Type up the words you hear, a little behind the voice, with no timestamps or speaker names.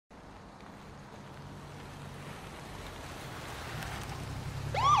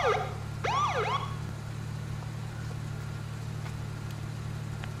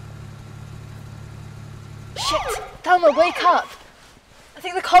Shit! Thelma, wake up! I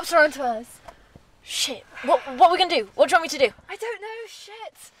think the cops are onto us. Shit. What are we gonna do? What do you want me to do? I don't know,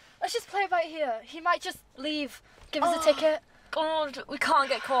 shit! Let's just play it by here. He might just leave, give us a ticket. God, we can't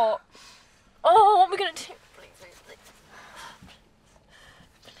get caught. Oh, what are we gonna do? Please.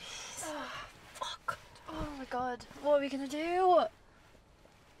 Fuck. Oh my god, what are we gonna do?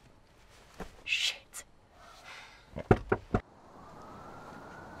 Shit.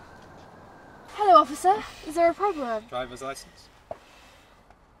 Hello, officer. Is there a problem? Driver's license.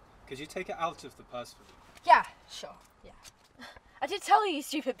 Could you take it out of the purse for me? Yeah, sure. Yeah. I did tell you, you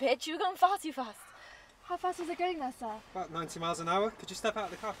stupid bitch. You were going far too fast. How fast was it going there, sir? About 90 miles an hour. Could you step out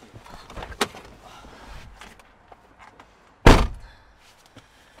of the car for me?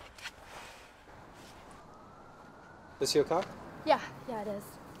 This your car? Yeah, it is.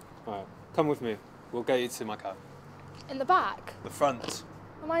 Alright, come with me. We'll get you to my car. In the back? The front.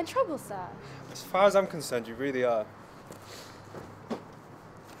 Am I in trouble, sir? As far as I'm concerned, you really are.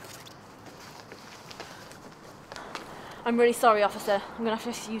 I'm really sorry, officer. I'm gonna have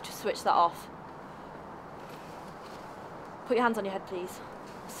to ask you to switch that off. Put your hands on your head, please.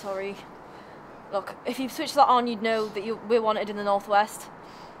 Sorry. Look, if you switched that on, you'd know that we're wanted in the northwest.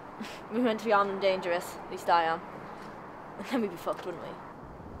 We're meant to be armed and dangerous. At least I am. And then we'd be fucked, wouldn't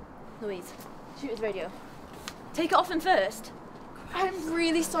we? Louise, shoot his radio. Take it off him first. I'm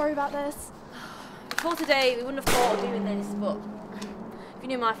really sorry about this. Before today, we wouldn't have thought of doing this, but if you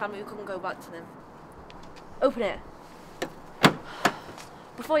knew my family, we couldn't go back to them. Open it.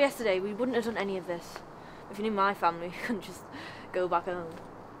 Before yesterday, we wouldn't have done any of this. If you knew my family, we couldn't just go back home.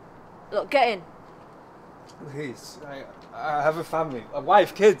 Look, get in. Please, I have a family, a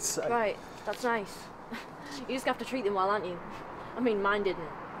wife, kids. Right, that's nice. You just have to treat them well, aren't you? I mean, mine didn't.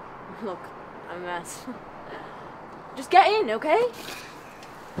 Look, I'm a mess. Just get in, okay?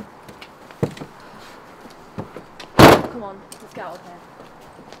 Come on, let's get out of here.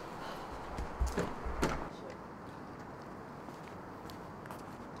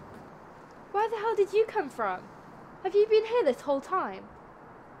 Where the hell did you come from? Have you been here this whole time?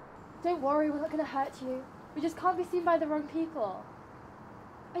 Don't worry, we're not going to hurt you. We just can't be seen by the wrong people.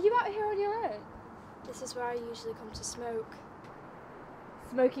 Are you out here on your own? This is where I usually come to smoke.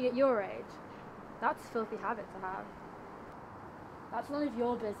 Smoking at your age? That's a filthy habit to have. That's none of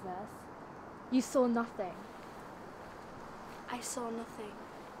your business. You saw nothing. I saw nothing.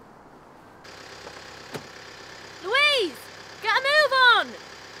 Louise! Get a move